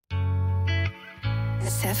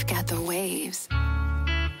Seth got the waves.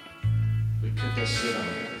 We put that shit on.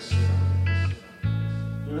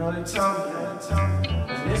 You know what they tell me?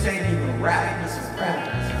 And this ain't even rap, this is rap.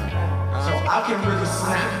 So I can really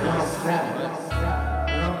snap when I'm flowing.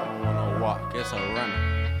 You know? I don't wanna walk, it's a runner.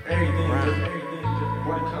 Everything good.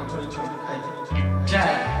 Boy, come 2020.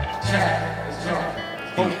 Jack, let's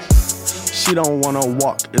go. She don't wanna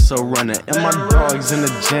walk, it's a runner. And my dog's in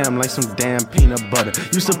the jam like some damn peanut butter.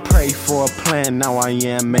 Used to pray for a plan, now I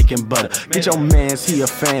am making butter. Get your mans, he a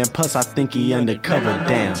fan, plus I think he undercover,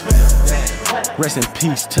 damn. Rest in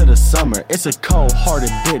peace to the summer. It's a cold-hearted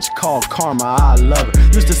bitch called Karma, I love her.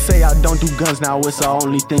 Used to say I don't do guns, now it's the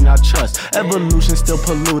only thing I trust. Evolution still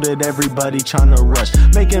polluted, everybody tryna rush.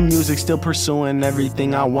 Making music, still pursuing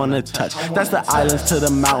everything I wanna touch. That's the islands to the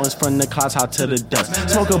mountains, from the clouds out to the dust.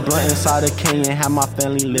 Smoke a blunt inside a canyon, have my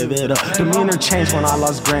family live it up. Demeanor changed when I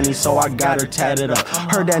lost granny, so I got her tatted up.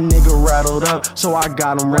 Heard that nigga rattled up, so I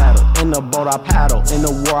got him rattled. In the boat I paddle, in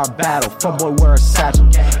the war I battle. Fuck boy wear a satchel,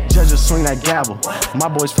 judges swing that gavel. My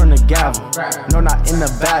boys from the gavel, no not in the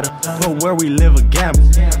battle, but where we live a gamble.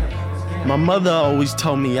 My mother always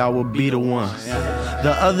told me I would be the one.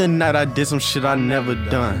 The other night I did some shit I never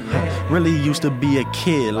done. Really used to be a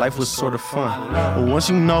kid, life was sorta fun. But once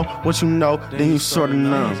you know what you know, then you sorta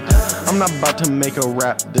numb. I'm not about to make a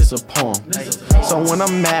rap, this a poem. So when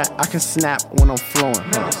I'm mad, I can snap when I'm flowing.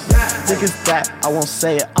 Thick as that, I won't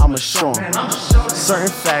say it, I'ma show 'em. Certain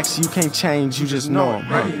facts you can't change, you just know 'em.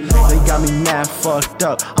 They got me mad fucked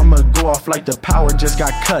up, I'ma go off like the power just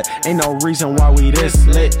got cut. Ain't no reason why we this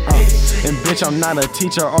lit. And bitch, I'm not a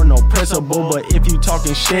teacher or no principal, but if you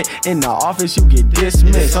talking shit in the office, you get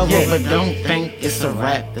dismissed. But don't think it's a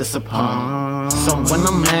rap, it's a poem. So when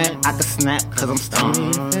I'm mad, I can snap cause I'm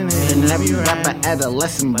stoned. And every rapper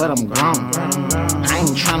adolescent, but I'm grown. I ain't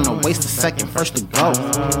tryna waste a second, first to go.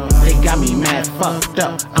 They got me mad fucked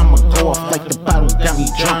up, I'ma go off like the bottle got me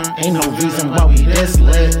drunk. Ain't no reason why we this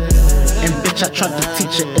lit. And bitch, I tried to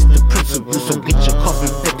teach you, it's the principle. So get your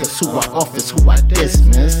coffin pickers, who I office, who I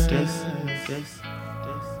dismiss.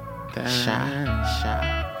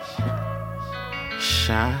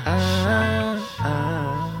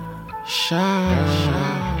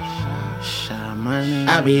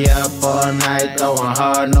 I be up all night throwing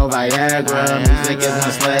hard, no Viagra. Music is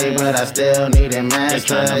my slave, but I still need it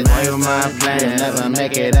mastered. They tryna my plan, never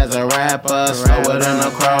make it as a rapper. Slower than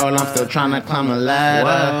a crawl, I'm still tryna climb a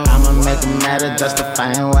ladder. I'ma make them matter,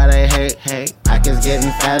 justifying why they hate. Pockets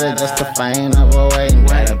getting fatter, justifying overweight.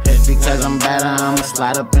 Better pitch because I'm better, I'ma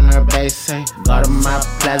slide up in her base. Go to my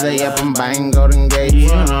plaza, yep, I'm buying Golden Gate. You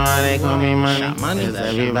know how they call me money, cause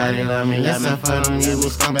everybody love me. Yes, I put on you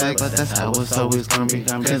with scumbag, but that's how it's always gonna be.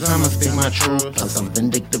 Cause I'ma speak my truth, plus I'm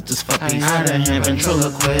vindictive just for peace. I done had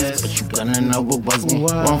ventriloquist, but you gonna know it was me.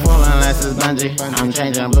 Won't fall unless it's bungee. I'm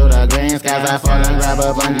changing blue to green skies, I fall and grab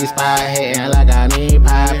a bungee spot. Hitting like I need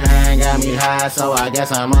pop, pain got me high, so I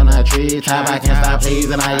guess I'm on a tree top. I can't stop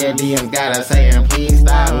pleasing, I get DMs, gotta say and please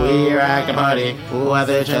stop. We rock a party, who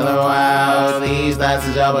other chill a while. These thoughts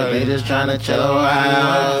is job, but they just tryna chill a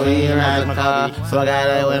while. We rock my coffee, so I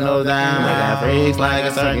got the windows down. I got freaks like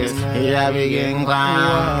a circus, here I be getting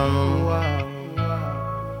clown.